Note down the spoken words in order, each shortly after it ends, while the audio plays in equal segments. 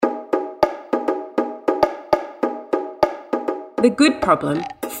The Good Problem,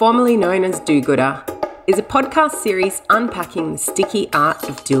 formerly known as Do-Gooder, is a podcast series unpacking the sticky art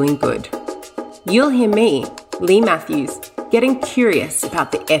of doing good. You'll hear me, Lee Matthews, getting curious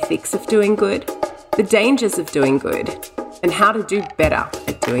about the ethics of doing good, the dangers of doing good, and how to do better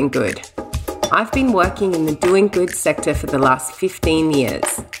at doing good. I've been working in the doing good sector for the last 15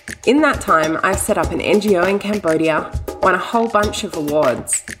 years. In that time, I've set up an NGO in Cambodia, won a whole bunch of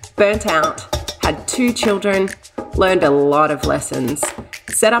awards, burnt out, had 2 children, learned a lot of lessons,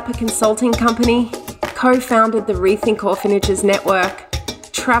 set up a consulting company, co-founded the Rethink Orphanages Network,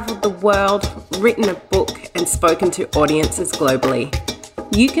 travelled the world, written a book and spoken to audiences globally.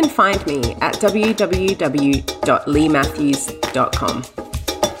 You can find me at www.leematthews.com.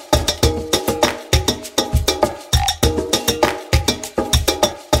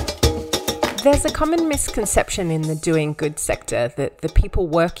 There's a common misconception in the doing good sector that the people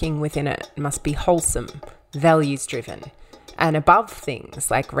working within it must be wholesome, values-driven, and above things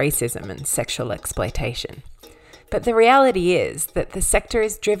like racism and sexual exploitation. But the reality is that the sector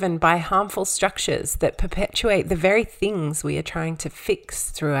is driven by harmful structures that perpetuate the very things we are trying to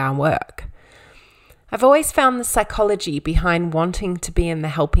fix through our work. I've always found the psychology behind wanting to be in the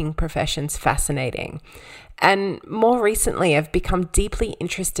helping professions fascinating. And more recently, I've become deeply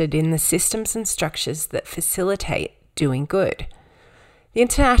interested in the systems and structures that facilitate doing good. The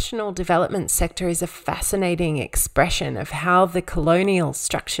international development sector is a fascinating expression of how the colonial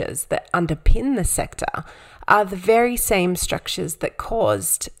structures that underpin the sector are the very same structures that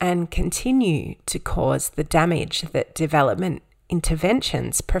caused and continue to cause the damage that development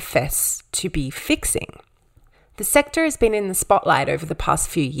interventions profess to be fixing. The sector has been in the spotlight over the past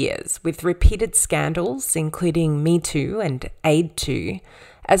few years, with repeated scandals, including Me Too and Aid To,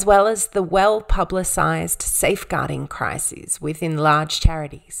 as well as the well-publicised safeguarding crises within large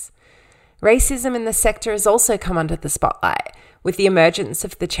charities. Racism in the sector has also come under the spotlight, with the emergence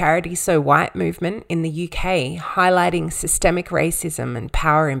of the Charity So White movement in the UK highlighting systemic racism and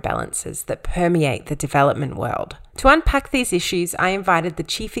power imbalances that permeate the development world. To unpack these issues, I invited the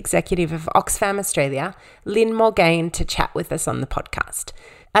Chief Executive of Oxfam Australia, Lynn Morgain, to chat with us on the podcast.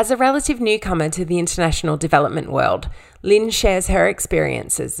 As a relative newcomer to the international development world, Lynn shares her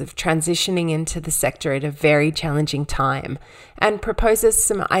experiences of transitioning into the sector at a very challenging time and proposes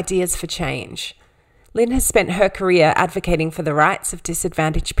some ideas for change. Lynn has spent her career advocating for the rights of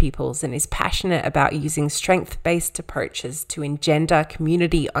disadvantaged peoples and is passionate about using strength-based approaches to engender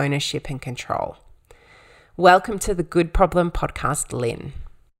community ownership and control. Welcome to the Good Problem podcast, Lynn.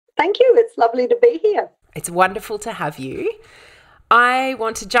 Thank you. It's lovely to be here. It's wonderful to have you. I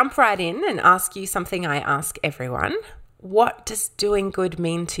want to jump right in and ask you something I ask everyone. What does doing good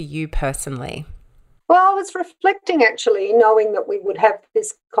mean to you personally? Well, I was reflecting actually, knowing that we would have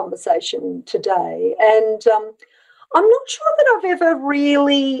this conversation today, and I'm not sure that I've ever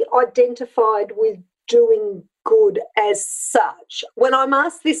really identified with doing good as such. When I'm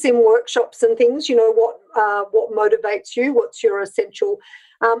asked this in workshops and things, you know, what motivates you, what's your essential,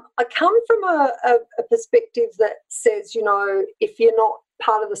 I come from a perspective that says, you know, if you're not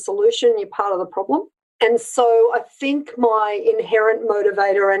part of the solution, you're part of the problem. And so I think my inherent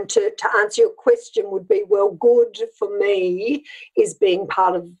motivator, and to answer your question, would be, well, good for me is being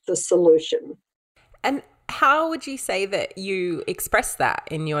part of the solution. And how would you say that you express that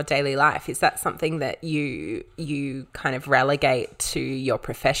in your daily life? Is that something that you kind of relegate to your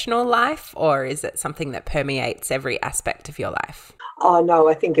professional life, or is it something that permeates every aspect of your life? Oh, no,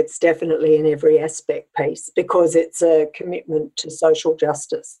 I think it's definitely in every aspect piece, because it's a commitment to social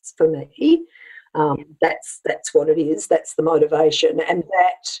justice for me. That's what it is. That's the motivation. And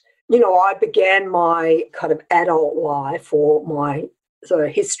that, you know, I began my kind of adult life, or my sort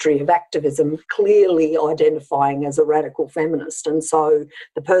of history of activism, clearly identifying as a radical feminist. And so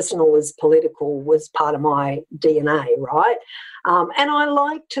the personal as political was part of my DNA, right? And I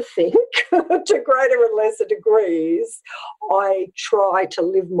like to think, to greater and lesser degrees, I try to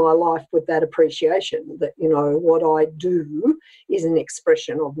live my life with that appreciation that, you know, what I do is an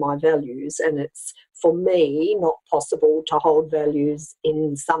expression of my values, and it's, for me, not possible to hold values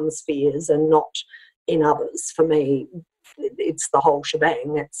in some spheres and not in others. For me, it's the whole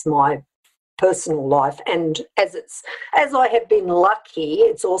shebang. It's my personal life, and as I have been lucky,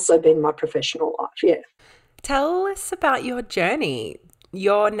 it's also been my professional life. Yeah. Tell us about your journey.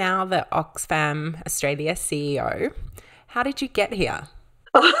 You're now the Oxfam Australia CEO. How did you get here?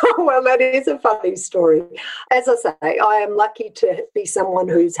 Well, that is a funny story. As I say, I am lucky to be someone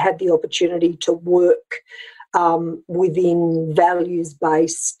who's had the opportunity to work within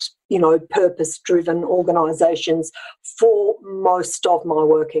values-based purpose-driven organisations for most of my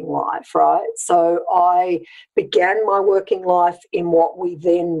working life, right? So I began my working life in what we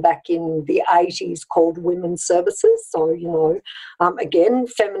then, back in the 80s, called women's services. So, again,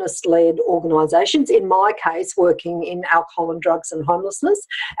 feminist-led organisations, in my case, working in alcohol and drugs and homelessness,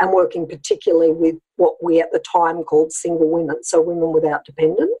 and working particularly with what we at the time called single women, so women without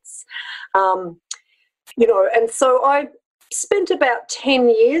dependents. And so I spent about 10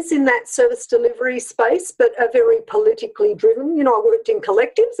 years in that service delivery space, but a very politically driven. I worked in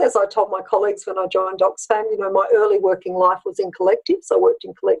collectives, as I told my colleagues when I joined Oxfam. My early working life was in collectives. I worked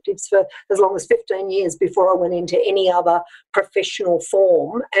in collectives for as long as 15 years before I went into any other professional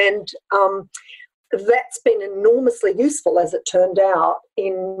form. And that's been enormously useful, as it turned out,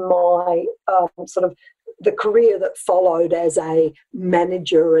 in my sort of the career that followed as a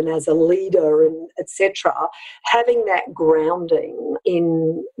manager and as a leader and etc. Having that grounding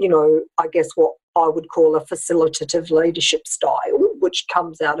in, I guess what I would call a facilitative leadership style, which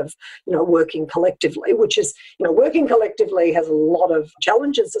comes out of, working collectively, which is, working collectively has a lot of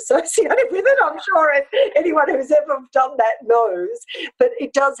challenges associated with it. I'm sure anyone who's ever done that knows, but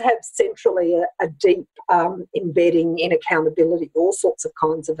it does have centrally a deep embedding in accountability, all sorts of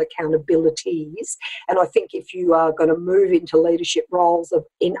kinds of accountabilities. And I think if you are going to move into leadership roles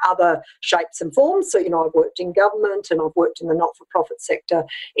in other shapes and forms, so, I've worked in government and I've worked in the not-for-profit sector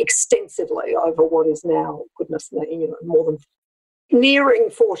extensively over what is now, goodness me, more than nearing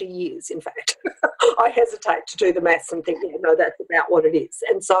 40 years, in fact. I hesitate to do the maths and think, that's about what it is.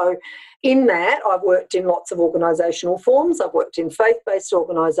 And so in that, I've worked in lots of organisational forms. I've worked in faith-based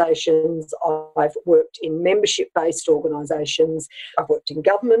organisations. I've worked in membership-based organisations. I've worked in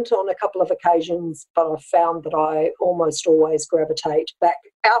government on a couple of occasions, but I've found that I almost always gravitate back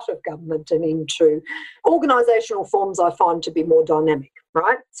out of government and into organisational forms I find to be more dynamic,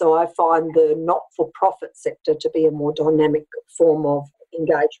 right? So I find the not-for-profit sector to be a more dynamic form of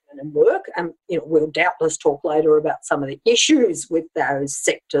engagement and work. And, we'll doubtless talk later about some of the issues with those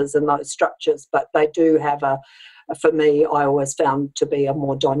sectors and those structures, but they do have for me, I always found to be a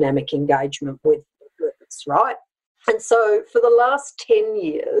more dynamic engagement with purpose, right? And so for the last 10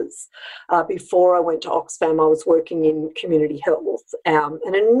 years, before I went to Oxfam, I was working in community health, an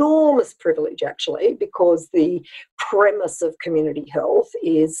enormous privilege actually, because the premise of community health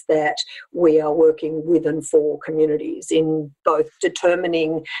is that we are working with and for communities in both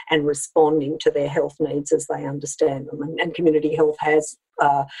determining and responding to their health needs as they understand them. And community health has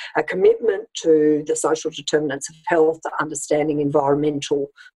a commitment to the social determinants of health, understanding environmental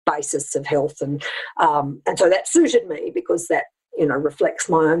basis of health, and so that suited me because that reflects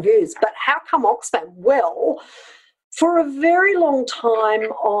my own views. But how come Oxfam? Well, for a very long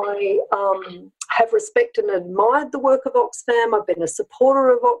time I have respected and admired the work of Oxfam. I've been a supporter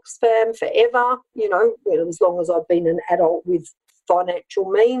of Oxfam forever, as long as I've been an adult with financial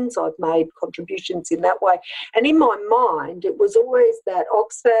means. I've made contributions in that way. And in my mind, it was always that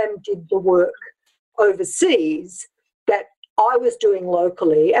Oxfam did the work overseas that I was doing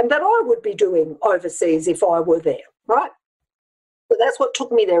locally and that I would be doing overseas if I were there, right? So that's what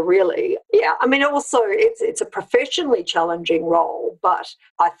took me there, really. Yeah, I mean, also it's a professionally challenging role, but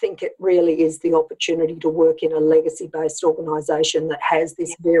I think it really is the opportunity to work in a legacy-based organisation that has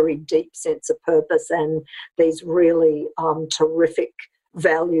this very deep sense of purpose and these really terrific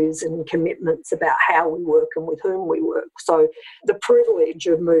values and commitments about how we work and with whom we work. So the privilege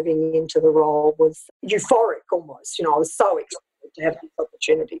of moving into the role was euphoric almost. I was so excited to have this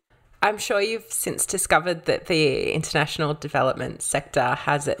opportunity. I'm sure you've since discovered that the international development sector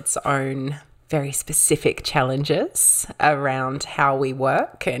has its own very specific challenges around how we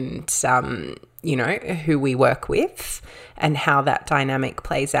work and, who we work with and how that dynamic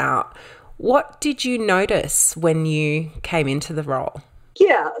plays out. What did you notice when you came into the role?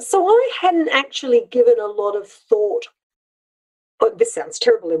 Yeah, so I hadn't actually given a lot of thought. But this sounds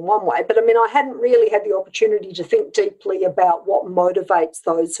terrible in one way, but I hadn't really had the opportunity to think deeply about what motivates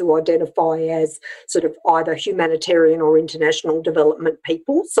those who identify as sort of either humanitarian or international development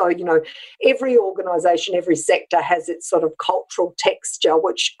people. So, every organisation, every sector has its sort of cultural texture,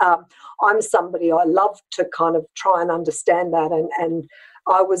 which I'm somebody, I love to kind of try and understand that. And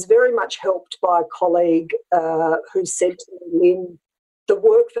I was very much helped by a colleague who said to me, Lynn, the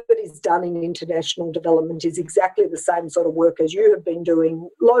work that is done in international development is exactly the same sort of work as you have been doing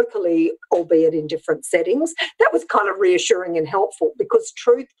locally, albeit in different settings. That was kind of reassuring and helpful because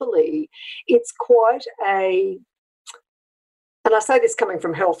truthfully, it's quite and I say this coming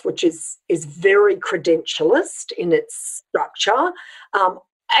from health, which is very credentialist in its structure.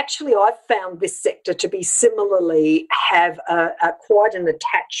 actually, I've found this sector to be similarly have quite an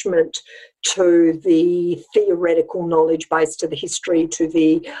attachment to the theoretical knowledge base, to the history, to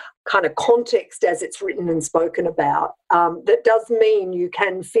the kind of context as it's written and spoken about. That does mean you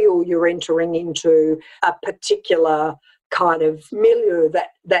can feel you're entering into a particular kind of milieu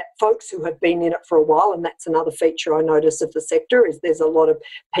that folks who have been in it for a while, and that's another feature I notice of the sector, is there's a lot of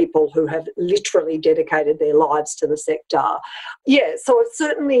people who have literally dedicated their lives to the sector. Yeah, so I've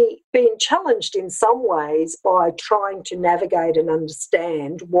certainly been challenged in some ways by trying to navigate and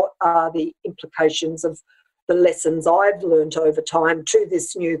understand what are the implications of the lessons I've learned over time to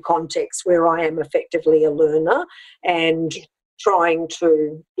this new context where I am effectively a learner, and trying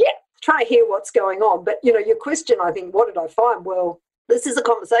to hear what's going on. But, your question, I think, what did I find? Well, this is a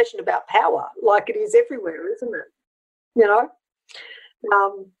conversation about power, like it is everywhere, isn't it?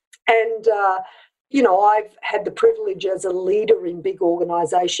 I've had the privilege as a leader in big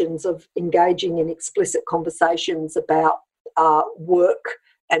organisations of engaging in explicit conversations about work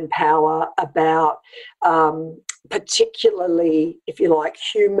and power, about particularly, if you like,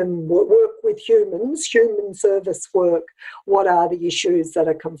 human work with humans, human service work. What are the issues that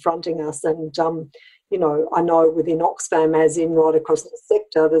are confronting us? And, I know within Oxfam, as in right across the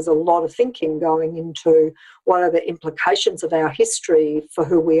sector, there's a lot of thinking going into what are the implications of our history for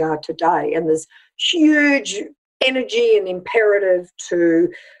who we are today. And there's huge energy and imperative to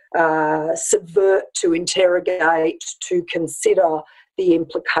subvert, to interrogate, to consider the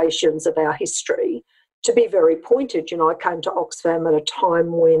implications of our history. To be very pointed, I came to Oxfam at a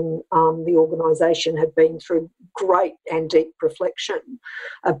time when the organisation had been through great and deep reflection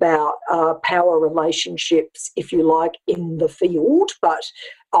about power relationships, if you like, in the field, but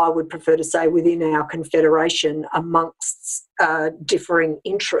I would prefer to say within our confederation amongst differing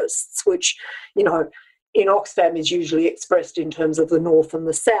interests, which, in Oxfam is usually expressed in terms of the North and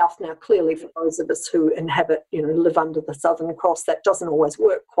the South. Now, clearly, for those of us who inhabit, live under the Southern Cross, that doesn't always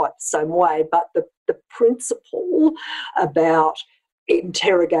work quite the same way. But the principle about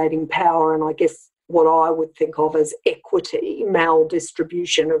interrogating power, and I guess what I would think of as equity,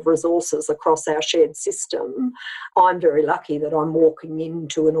 maldistribution of resources across our shared system, I'm very lucky that I'm walking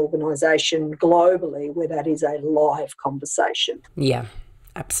into an organisation globally where that is a live conversation. Yeah,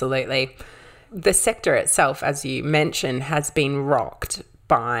 absolutely. The sector itself, as you mentioned, has been rocked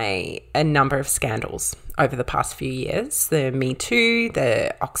by a number of scandals over the past few years. The Me Too,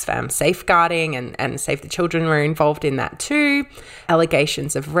 the Oxfam safeguarding and Save the Children were involved in that too.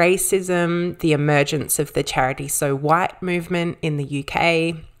 Allegations of racism, the emergence of the Charity So White movement in the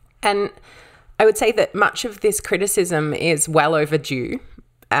UK. And I would say that much of this criticism is well overdue.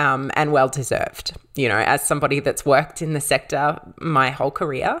 And well deserved, as somebody that's worked in the sector my whole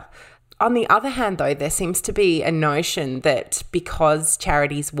career. On the other hand, though, there seems to be a notion that because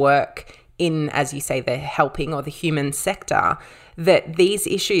charities work in, as you say, the helping or the human sector, that these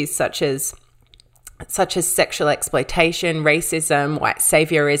issues such as sexual exploitation, racism, white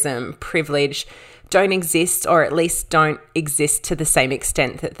saviorism, privilege don't exist, or at least don't exist to the same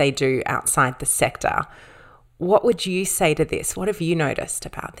extent that they do outside the sector. What would you say to this? What have you noticed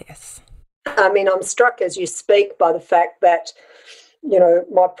about this? I mean, I'm struck as you speak by the fact that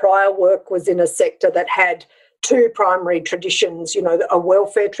my prior work was in a sector that had two primary traditions, a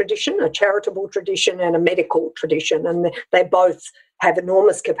welfare tradition, a charitable tradition, and a medical tradition. And they both have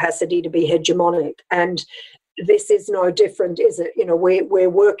enormous capacity to be hegemonic. And this is no different, is it? We're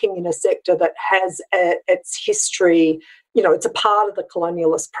working in a sector that has its history. It's a part of the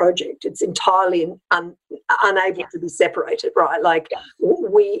colonialist project. It's entirely unable to be separated, right? Like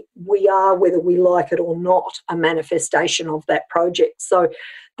we are, whether we like it or not, a manifestation of that project. So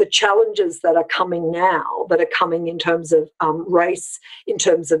the challenges that are coming now, that are coming in terms of race, in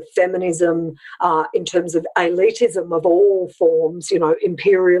terms of feminism, in terms of elitism of all forms,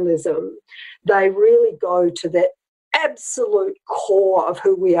 imperialism, they really go to the absolute core of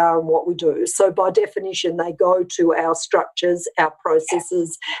who we are and what we do. So by definition, they go to our structures, our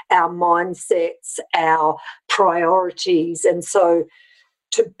processes, our mindsets, our priorities. And so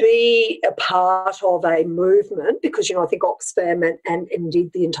to be a part of a movement, because, I think Oxfam and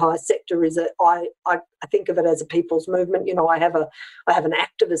indeed the entire sector is I think of it as a people's movement. I have an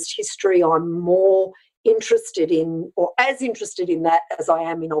activist history. I'm more interested in, or as interested in that as I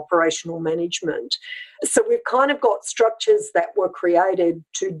am in operational management. So we've kind of got structures that were created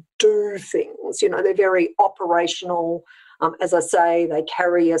to do things. They're very operational. As I say, they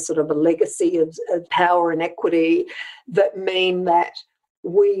carry a sort of a legacy of power and equity that mean that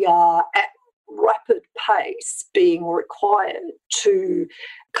we are rapid pace being required to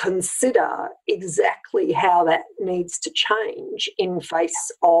consider exactly how that needs to change in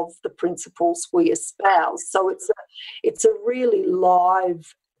face of the principles we espouse. So it's a really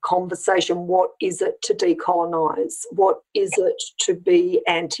live conversation. What is it to decolonise? What is it to be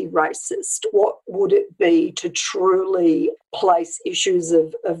anti-racist? What would it be to truly place issues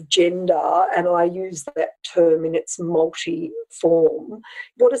of gender, and I use that term in its multi-form,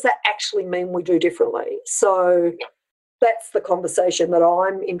 what does that actually mean we do differently? So that's the conversation that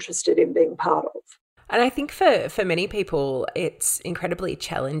I'm interested in being part of. And I think for many people, it's incredibly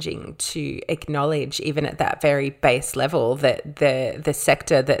challenging to acknowledge, even at that very base level, that the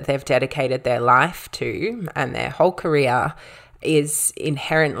sector that they've dedicated their life to and their whole career is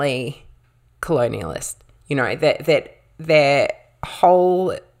inherently colonialist. You know, that their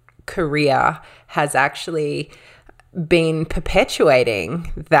whole career has actually been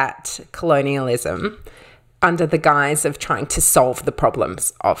perpetuating that colonialism under the guise of trying to solve the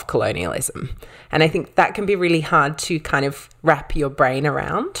problems of colonialism. And I think that can be really hard to kind of wrap your brain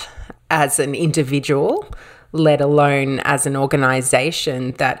around as an individual, let alone as an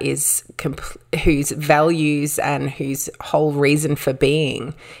organisation that is whose values and whose whole reason for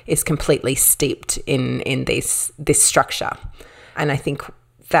being is completely steeped in this structure. And I think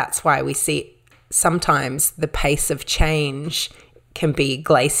that's why we see sometimes the pace of change can be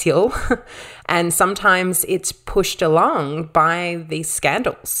glacial and sometimes it's pushed along by these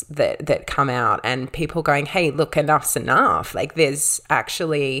scandals that come out and people going, hey, look, enough's enough. Like there's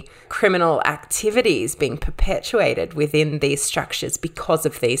actually criminal activities being perpetuated within these structures because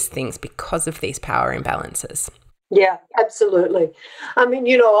of these things, because of these power imbalances. Yeah, absolutely. I mean,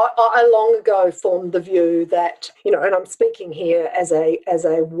 you know, I long ago formed the view that, you know, and I'm speaking here as a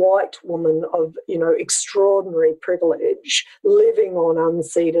white woman of, you know, extraordinary privilege living on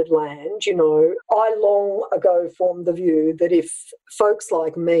unceded land, you know, I long ago formed the view that if folks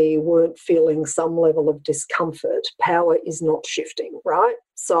like me weren't feeling some level of discomfort, power is not shifting, right?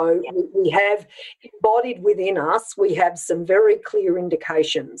 So we have embodied within us, we have some very clear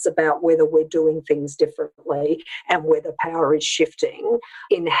indications about whether we're doing things differently and whether power is shifting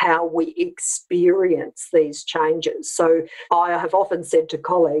in how we experience these changes. So I have often said to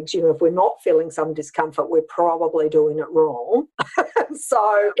colleagues, you know, if we're not feeling some discomfort, we're probably doing it wrong.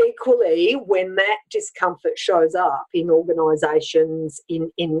 So equally, when that discomfort shows up in organisations,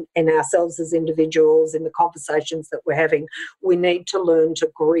 in ourselves as individuals, in the conversations that we're having, we need to learn to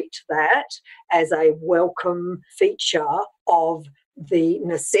greet that as a welcome feature of the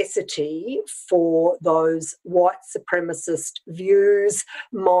necessity for those white supremacist views,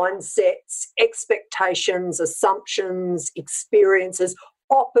 mindsets, expectations, assumptions, experiences,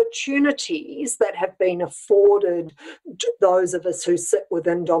 opportunities that have been afforded those of us who sit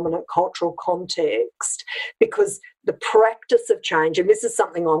within dominant cultural context, because the practice of change, and this is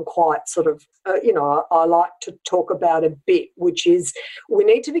something I'm quite sort of, I like to talk about a bit, which is we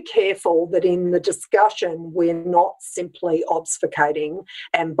need to be careful that in the discussion we're not simply obfuscating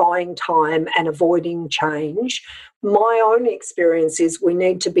and buying time and avoiding change. My own experience is we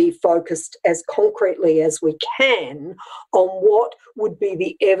need to be focused as concretely as we can on what would be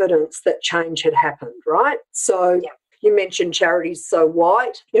the evidence that change had happened, right? So you mentioned Charities So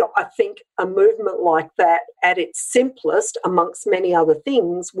White. You know, I think a movement like that at its simplest, amongst many other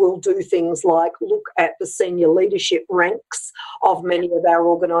things, will do things like look at the senior leadership ranks of many of our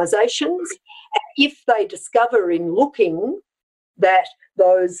organisations. And if they discover in looking that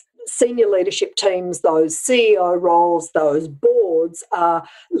those senior leadership teams, those CEO roles, those boards are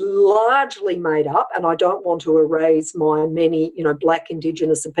largely made up, and I don't want to erase my many, Black,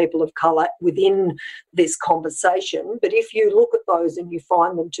 Indigenous and people of colour within this conversation, but if you look at those and you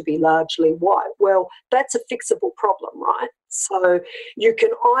find them to be largely white, well, that's a fixable problem, right? So you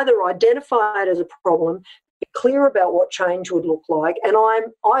can either identify it as a problem, be clear about what change would look like. And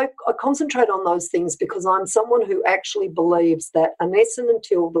I concentrate on those things because I'm someone who actually believes that unless and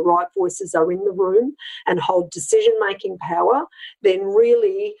until the right voices are in the room and hold decision-making power, then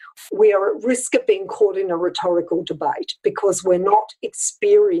really we are at risk of being caught in a rhetorical debate because we're not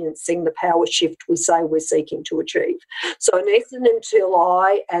experiencing the power shift we say we're seeking to achieve. So unless and until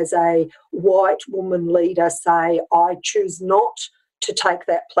I, as a white woman leader, say I choose not to take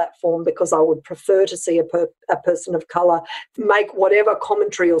that platform because I would prefer to see a person of colour make whatever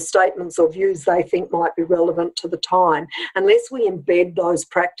commentary or statements or views they think might be relevant to the time. Unless we embed those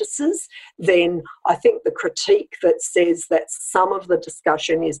practices, then I think the critique that says that some of the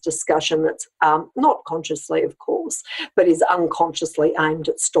discussion is discussion that's not consciously, of course, but is unconsciously aimed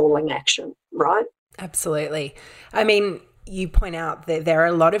at stalling action, right? Absolutely. I mean, you point out that there are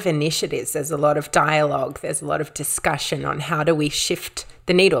a lot of initiatives, there's a lot of dialogue, there's a lot of discussion on how do we shift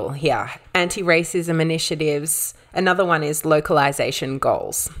the needle here. Anti-racism initiatives, another one is localization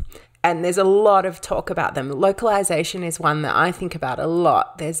goals. And there's a lot of talk about them. Localization is one that I think about a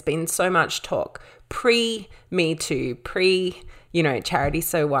lot. There's been so much talk pre-Me Too, Charity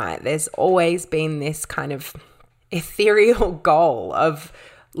So White. There's always been this kind of ethereal goal of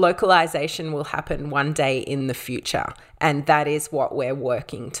localization will happen one day in the future, and that is what we're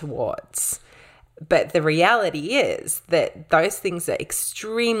working towards. But the reality is that those things are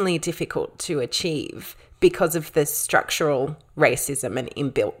extremely difficult to achieve because of the structural racism and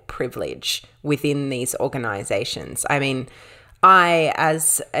inbuilt privilege within these organizations. I mean, I,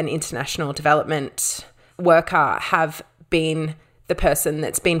 as an international development worker, have been the person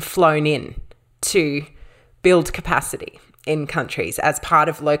that's been flown in to build capacity in countries as part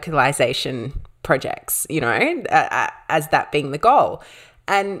of localization projects, as that being the goal.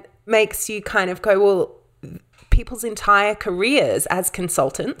 And makes you kind of go, well, people's entire careers as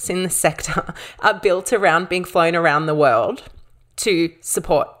consultants in the sector are built around being flown around the world to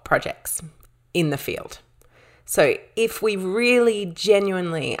support projects in the field. So if we really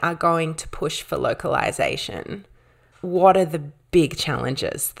genuinely are going to push for localization, what are the big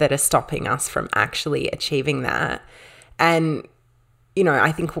challenges that are stopping us from actually achieving that? And,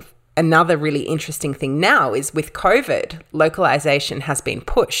 I think another really interesting thing now is with COVID, localization has been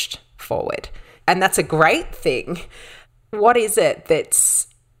pushed forward. And that's a great thing. What is it that's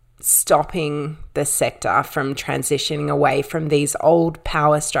stopping the sector from transitioning away from these old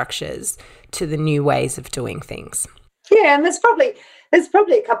power structures to the new ways of doing things? Yeah, and there's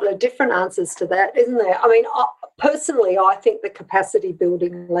probably a couple of different answers to that, isn't there? I mean, personally, I think the capacity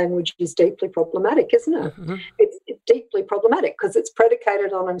building language is deeply problematic, isn't it? Mm-hmm. It's deeply problematic because it's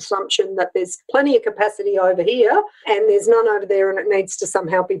predicated on an assumption that there's plenty of capacity over here and there's none over there, and it needs to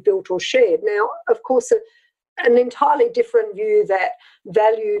somehow be built or shared. Now, of course, an entirely different view that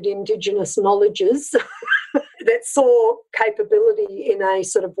valued Indigenous knowledges that saw capability in a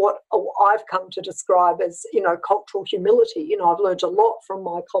sort of what I've come to describe as, cultural humility. I've learned a lot from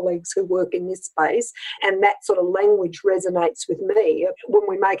my colleagues who work in this space, and that sort of language resonates with me. When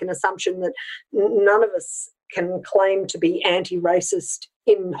we make an assumption that none of us can claim to be anti-racist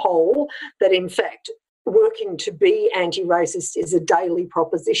in whole, that in fact working to be anti-racist is a daily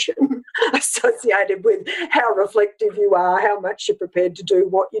proposition associated with how reflective you are, how much you're prepared to do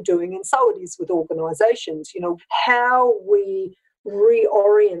what you're doing, and so it is with organisations. How we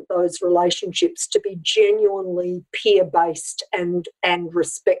reorient those relationships to be genuinely peer-based and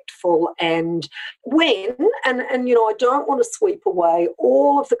respectful, and I don't want to sweep away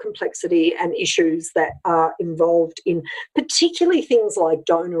all of the complexity and issues that are involved in particularly things like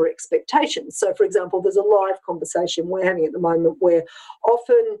donor expectations. So, for example, there's a live conversation we're having at the moment where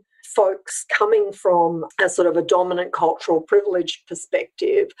often folks coming from a sort of a dominant cultural privilege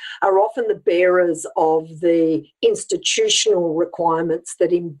perspective are often the bearers of the institutional requirements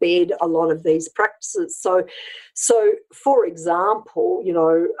that embed a lot of these practices. So for example,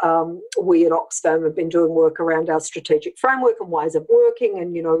 we at Oxfam have been doing work around our strategic framework and ways of working,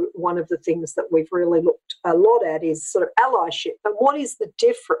 and one of the things that we've really looked a lot at is sort of allyship. And what is the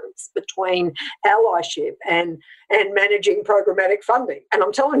difference between allyship and managing programmatic funding? And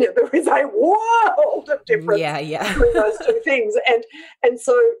I'm telling you, there is a world of difference between those two things. And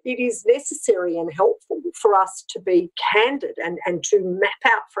so it is necessary and helpful for us to be candid and to map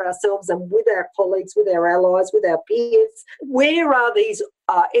out for ourselves and with our colleagues, with our allies, with our peers, where are these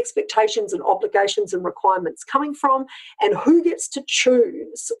expectations and obligations and requirements coming from, and who gets to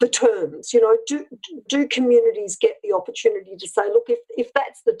choose the terms? Do communities get the opportunity to say, look, if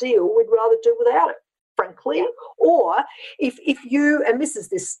that's the deal, we'd rather do without it, frankly? Or if you, and this is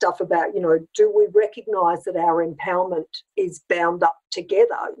this stuff about, do we recognise that our empowerment is bound up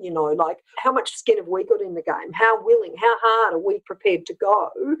together? Like how much skin have we got in the game? How willing, how hard are we prepared to go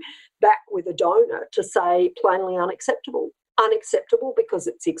back with a donor to say plainly unacceptable? Unacceptable because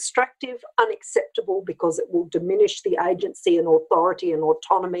it's extractive, unacceptable because it will diminish the agency and authority and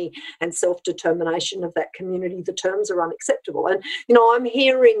autonomy and self-determination of that community. The terms are unacceptable. And, I'm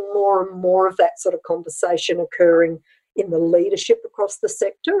hearing more and more of that sort of conversation occurring in the leadership across the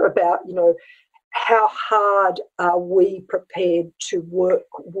sector about, how hard are we prepared to work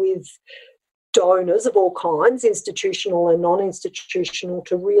with donors of all kinds, institutional and non-institutional,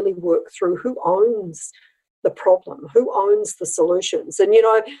 to really work through who owns the problem, who owns the solutions. And,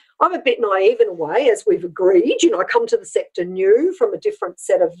 I'm a bit naive in a way, as we've agreed. I come to the sector new from a different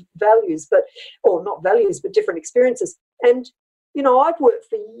set of values, or not values, but different experiences. And I've worked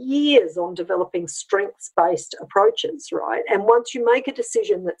for years on developing strengths-based approaches, right? And once you make a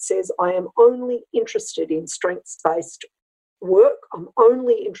decision that says, I am only interested in strengths-based work, I'm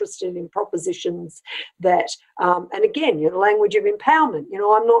only interested in propositions that, and again, language of empowerment.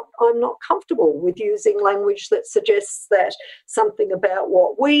 I'm not comfortable with using language that suggests that something about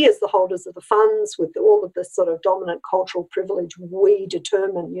what we, as the holders of the funds, with all of this sort of dominant cultural privilege, we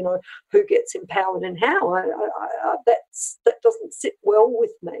determine, who gets empowered and how. That doesn't sit well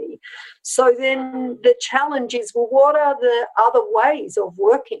with me. So then the challenge is, well, what are the other ways of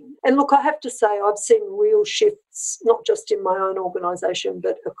working? And look, I have to say, I've seen real shifts, not just in my own organisation,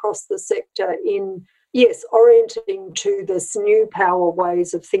 but across the sector in, yes, orienting to this new power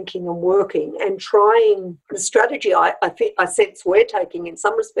ways of thinking and working, and trying the strategy I sense we're taking in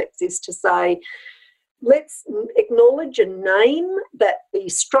some respects is to say, let's acknowledge and name that the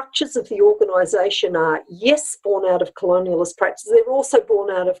structures of the organisation are, yes, born out of colonialist practices. They're also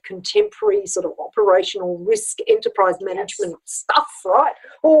born out of contemporary sort of operational risk, enterprise management stuff, right?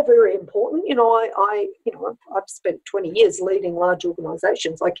 All very important. I've spent 20 years leading large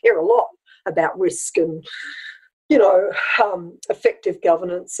organisations. I care a lot about risk and effective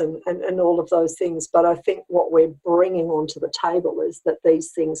governance and all of those things. But I think what we're bringing onto the table is that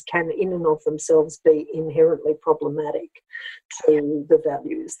these things can, in and of themselves, be inherently problematic to the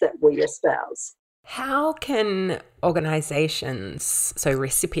values that we espouse. How can organisations, so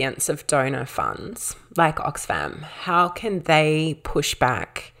recipients of donor funds like Oxfam, how can they push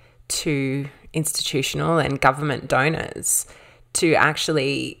back to institutional and government donors to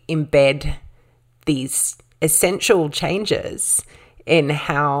actually embed these essential changes in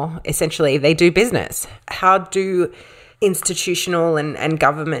how essentially they do business? How do institutional and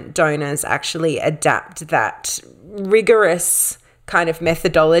government donors actually adapt that rigorous kind of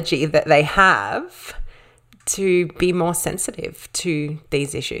methodology that they have to be more sensitive to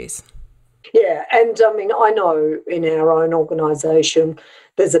these issues? Yeah, and I know in our own organisation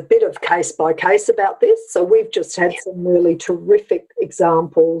there's a bit of case by case about this. So we've just had some really terrific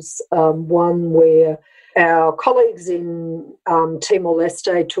examples. One where our colleagues in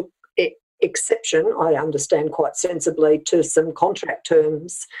Timor-Leste took exception, I understand quite sensibly, to some contract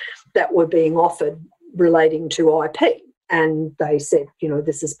terms that were being offered relating to IP. And they said,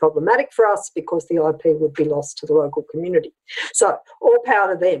 this is problematic for us because the IP would be lost to the local community. So all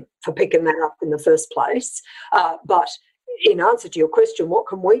power to them for picking that up in the first place. But in answer to your question, what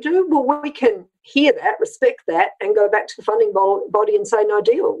can we do? Well, we can hear that, respect that, and go back to the funding body and say, no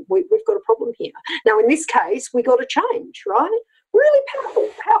deal, we've got a problem here. Now, in this case, we got to change, right? Really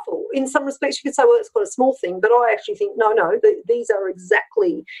powerful. In some respects, you could say, well, it's quite a small thing, but I actually think, no, these are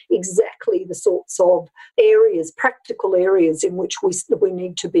exactly the sorts of areas, practical areas in which we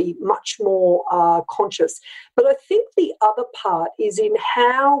need to be much more conscious. But I think the other part is in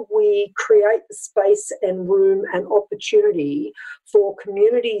how we create the space and room and opportunity for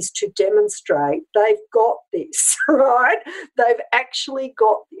communities to demonstrate they've got this, right? They've actually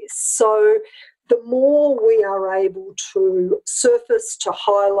got this. So the more we are able to surface, to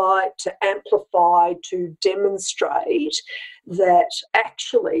highlight, to amplify, to demonstrate that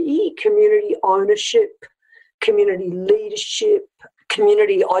actually community ownership, community leadership,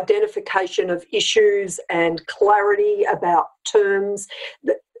 community identification of issues and clarity about terms,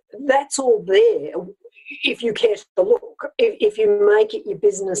 that's all there. If you care to look, if you make it your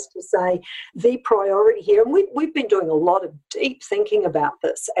business to say the priority here, and we've been doing a lot of deep thinking about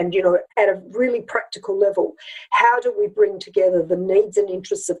this, and at a really practical level, how do we bring together the needs and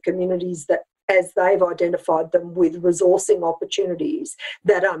interests of communities that, as they've identified them, with resourcing opportunities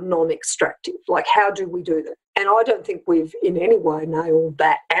that are non-extractive? Like, how do we do that? And I don't think we've in any way nailed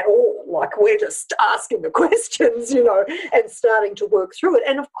that at all. Like, we're just asking the questions, and starting to work through it.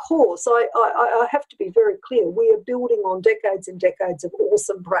 And of course, I have to be very clear, we are building on decades and decades of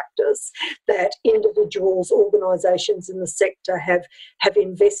awesome practice that individuals, organisations in the sector have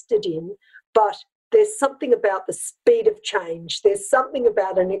invested in. But there's something about the speed of change. There's something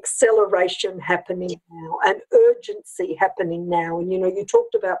about an acceleration happening now, an urgency happening now. And, you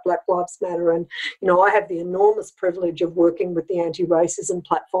talked about Black Lives Matter, and, I have the enormous privilege of working with the anti-racism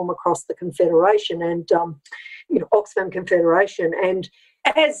platform across the Confederation and, Oxfam Confederation. And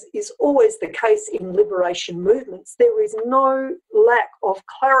as is always the case in liberation movements, there is no lack of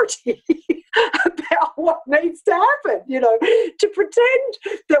clarity about what needs to happen. To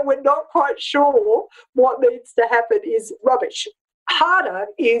pretend that we're not quite sure what needs to happen is rubbish. harder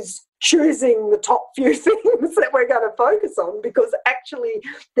is choosing the top few things that we're going to focus on, because actually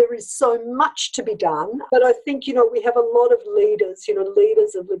there is so much to be done. But I think, we have a lot of leaders,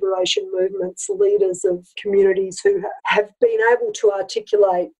 leaders of liberation movements, leaders of communities who have been able to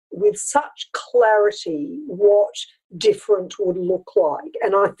articulate with such clarity what different would look like.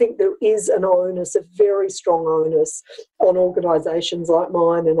 And I think there is an onus, a very strong onus on organisations like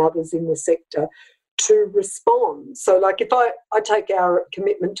mine and others in the sector to respond. So like if I take our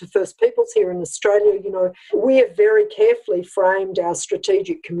commitment to First Peoples here in Australia, we have very carefully framed our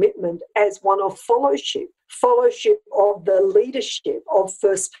strategic commitment as one of fellowship of the leadership of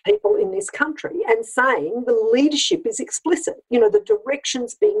First People in this country, and saying the leadership is explicit. The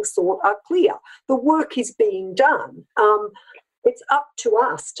directions being sought are clear. The work is being done. It's up to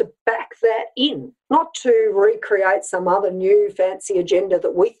us to back that in, not to recreate some other new fancy agenda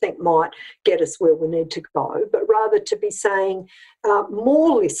that we think might get us where we need to go, but rather to be saying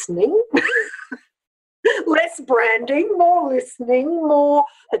more listening, less branding, more listening, more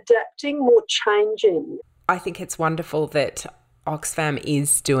adapting, more changing. I think it's wonderful that Oxfam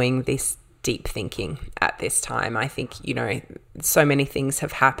is doing this deep thinking at this time. I think, so many things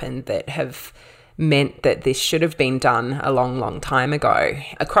have happened that have meant that this should have been done a long, long time ago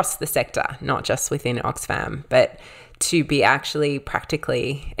across the sector, not just within Oxfam, but to be actually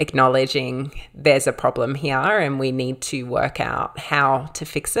practically acknowledging there's a problem here and we need to work out how to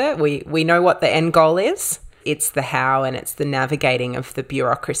fix it. We know what the end goal is. It's the how, and it's the navigating of the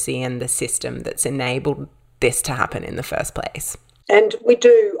bureaucracy and the system that's enabled this to happen in the first place. And we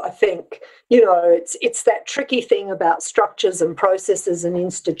do, I think, it's that tricky thing about structures and processes and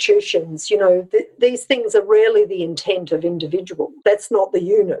institutions. These things are rarely the intent of individuals. That's not the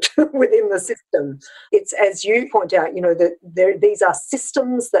unit within the system. It's, as you point out, that these are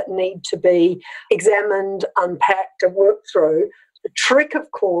systems that need to be examined, unpacked and worked through. The trick,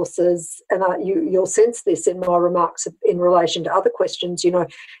 of course, is, and you'll sense this in my remarks in relation to other questions,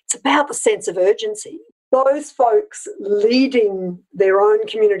 it's about the sense of urgency. Those folks leading their own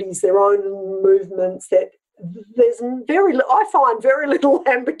communities, their own movements, that I find very little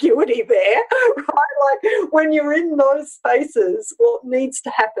ambiguity there, right? Like when you're in those spaces, what needs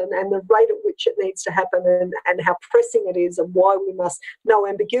to happen and the rate at which it needs to happen and how pressing it is and why we must, no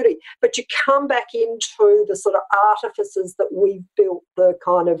ambiguity. But you come back into the sort of artifices that we've built, the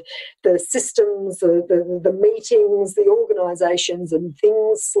kind of the systems, the meetings, the organisations, and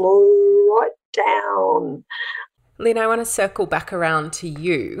things slow right down. Lynn, I want to circle back around to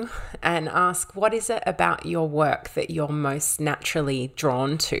you and ask, what is it about your work that you're most naturally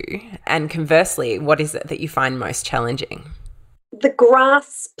drawn to? And conversely, what is it that you find most challenging? The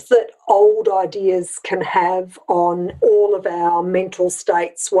grasp that old ideas can have on all of our mental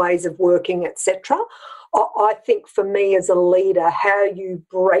states, ways of working, etc. I think for me as a leader, how you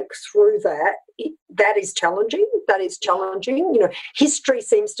break through that is challenging. History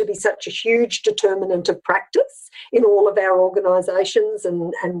seems to be such a huge determinant of practice in all of our organisations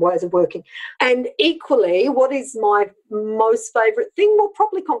and ways of working. And equally, what is my most favourite thing? Well,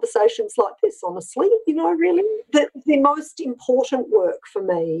 probably conversations like this, honestly, really. The most important work for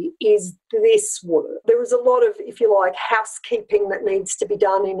me is this work. There is a lot of, if you like, housekeeping that needs to be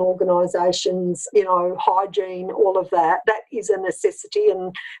done in organisations, hygiene, all of that. That is a necessity.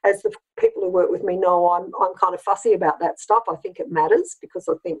 And as the people who work with me know, I'm kind of fussy about that stuff. I think it matters because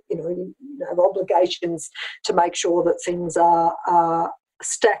I think, you have obligations to make sure that things are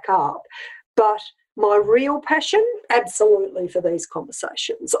stack up. But my real passion, absolutely, for these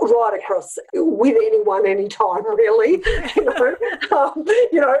conversations, right across with anyone, anytime, really.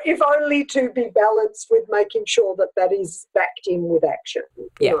 If only to be balanced with making sure that is backed in with action.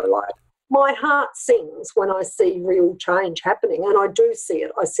 My heart sings when I see real change happening, and I do see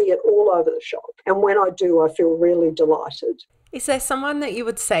it. I see it all over the shop. And when I do, I feel really delighted. Is there someone that you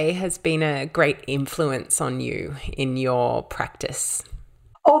would say has been a great influence on you in your practice?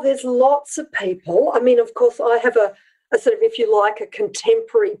 Oh, there's lots of people. I mean, of course, I have a sort of, if you like, a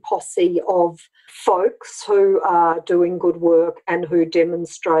contemporary posse of folks who are doing good work and who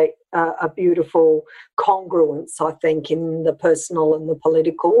demonstrate a beautiful congruence, I think, in the personal and the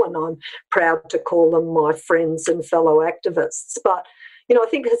political, and I'm proud to call them my friends and fellow activists. But I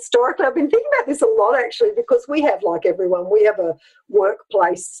think historically, I've been thinking about this a lot, actually, because we have, like everyone, we have a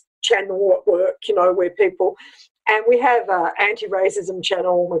workplace channel at work, where people And we have an anti-racism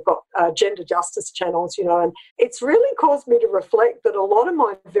channel, we've got gender justice channels, and it's really caused me to reflect that a lot of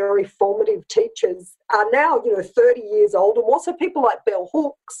my very formative teachers are now, 30 years old, and also people like Bell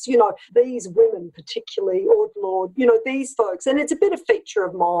Hooks, these women particularly, Aud Lord, these folks. And it's a bit of feature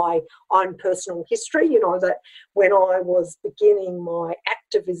of my own personal history, that when I was beginning my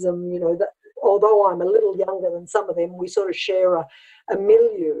activism, that although I'm a little younger than some of them, we sort of share a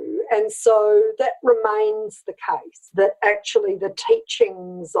milieu. And so that remains the case, that actually the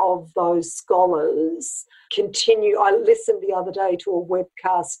teachings of those scholars continue. I listened the other day to a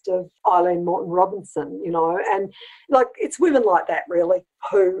webcast of Eileen Morton Robinson, and it's women like that really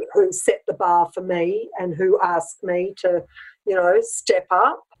who set the bar for me and who asked me to, step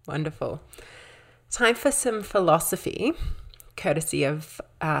up. Wonderful. Time for some philosophy, courtesy of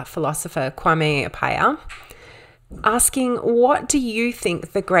philosopher Kwame Appiah, asking, what do you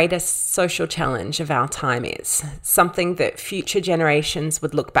think the greatest social challenge of our time is? Something that future generations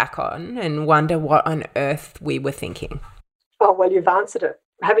would look back on and wonder what on earth we were thinking. Oh, well, you've answered it,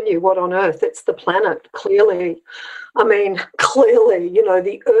 haven't you? What on earth? It's the planet, clearly. I mean, clearly,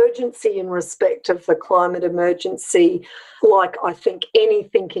 the urgency in respect of the climate emergency, like I think any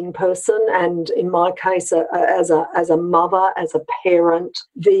thinking person, and in my case, as a mother, as a parent,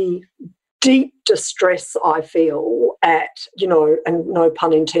 the deep distress I feel at, and no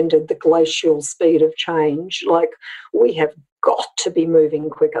pun intended, the glacial speed of change. We have got to be moving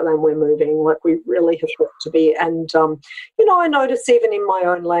quicker than we're moving. We really have got to be. And, I notice even in my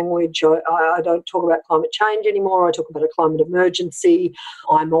own language, I don't talk about climate change anymore. I talk about a climate emergency.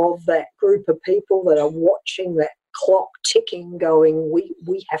 I'm of that group of people that are watching that clock ticking going,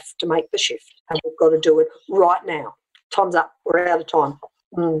 we have to make the shift and we've got to do it right now. Time's up. We're out of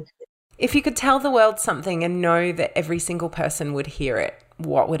time. If you could tell the world something and know that every single person would hear it,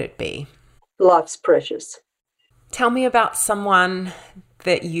 what would it be? Life's precious. Tell me about someone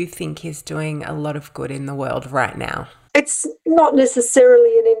that you think is doing a lot of good in the world right now. It's not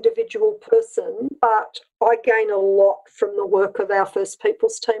necessarily an individual person, but I gain a lot from the work of our First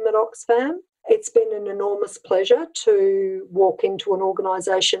Peoples team at Oxfam. It's been an enormous pleasure to walk into an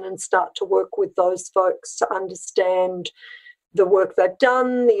organisation and start to work with those folks to understand the work they've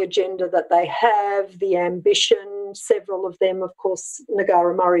done, the agenda that they have, the ambition. Several of them, of course,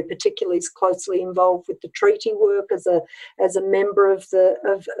 Negara Murray particularly is closely involved with the treaty work as a member of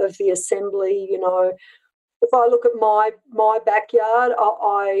the Assembly. If I look at my backyard,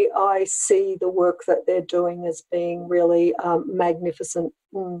 I see the work that they're doing as being really magnificent.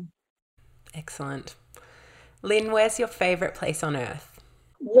 Excellent. Lynn, where's your favourite place on earth?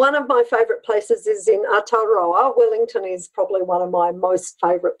 One of my favourite places is in Aotearoa. Wellington is probably one of my most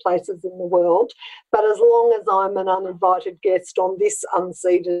favourite places in the world. But as long as I'm an uninvited guest on this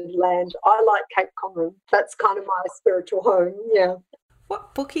unceded land, I like Cape Comorin. That's kind of my spiritual home, yeah.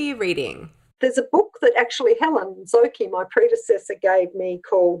 What book are you reading? There's a book that actually Helen Zoki, my predecessor, gave me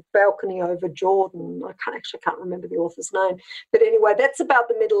called Balcony Over Jordan. I can't remember the author's name. But anyway, that's about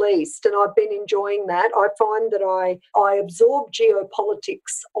the Middle East, and I've been enjoying that. I find that I absorb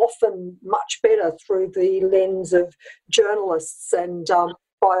geopolitics often much better through the lens of journalists and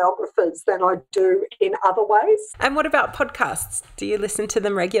biographers than I do in other ways. And what about podcasts? Do you listen to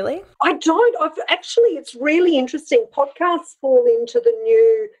them regularly? I don't. It's really interesting. Podcasts fall into the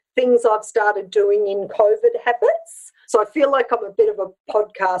new things I've started doing in COVID habits. So I feel like I'm a bit of a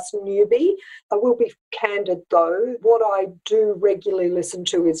podcast newbie. I will be candid though. What I do regularly listen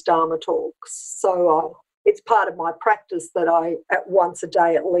to is Dharma talks. So it's part of my practice that I, at once a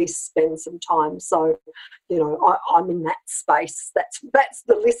day at least, spend some time. So, I'm in that space. That's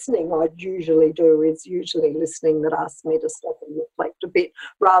the listening I usually do, is usually listening that asks me to stop and reflect a bit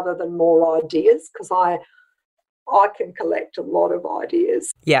rather than more ideas, because I can collect a lot of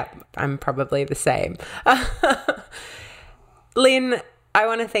ideas. Yeah, I'm probably the same. Lynn, I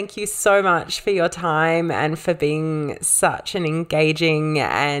want to thank you so much for your time and for being such an engaging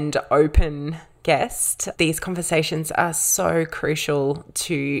and open guest. These conversations are so crucial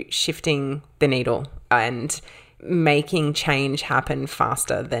to shifting the needle and making change happen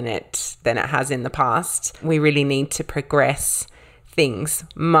faster than it has in the past. We really need to progress things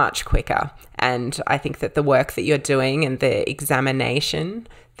much quicker. And I think that the work that you're doing and the examination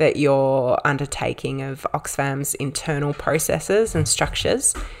that you're undertaking of Oxfam's internal processes and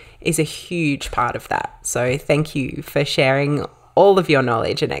structures is a huge part of that. So thank you for sharing all of your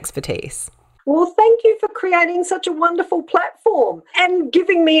knowledge and expertise. Well, thank you for creating such a wonderful platform and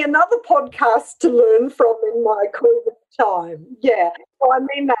giving me another podcast to learn from in my COVID time. Yeah, well, I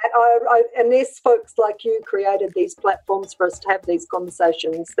mean that. Unless folks like you created these platforms for us to have these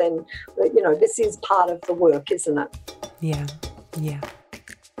conversations, then, this is part of the work, isn't it? Yeah.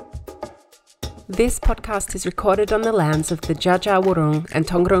 This podcast is recorded on the lands of the Dja Dja Wurrung and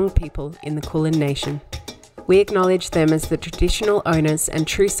Taungurung people in the Kulin Nation. We acknowledge them as the traditional owners and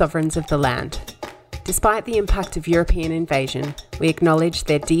true sovereigns of the land. Despite the impact of European invasion, we acknowledge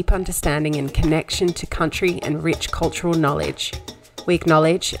their deep understanding and connection to country and rich cultural knowledge. We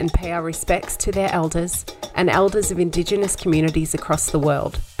acknowledge and pay our respects to their elders and elders of Indigenous communities across the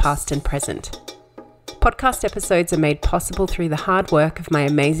world, past and present. Podcast episodes are made possible through the hard work of my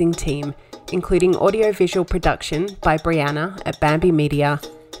amazing team, including audiovisual production by Brianna at Bambi Media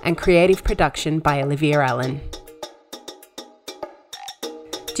and creative production by Olivia Allen.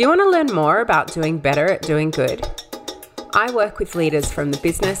 Do you want to learn more about doing better at doing good? I work with leaders from the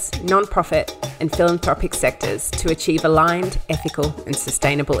business, non-profit and philanthropic sectors to achieve aligned, ethical and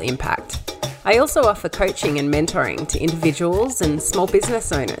sustainable impact. I also offer coaching and mentoring to individuals and small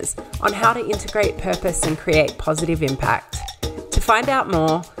business owners on how to integrate purpose and create positive impact. To find out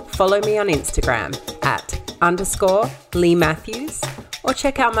more, follow me on Instagram @_Lee Matthews or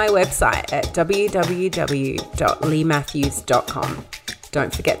check out my website at www.leematthews.com.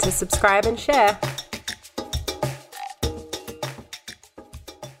 Don't forget to subscribe and share.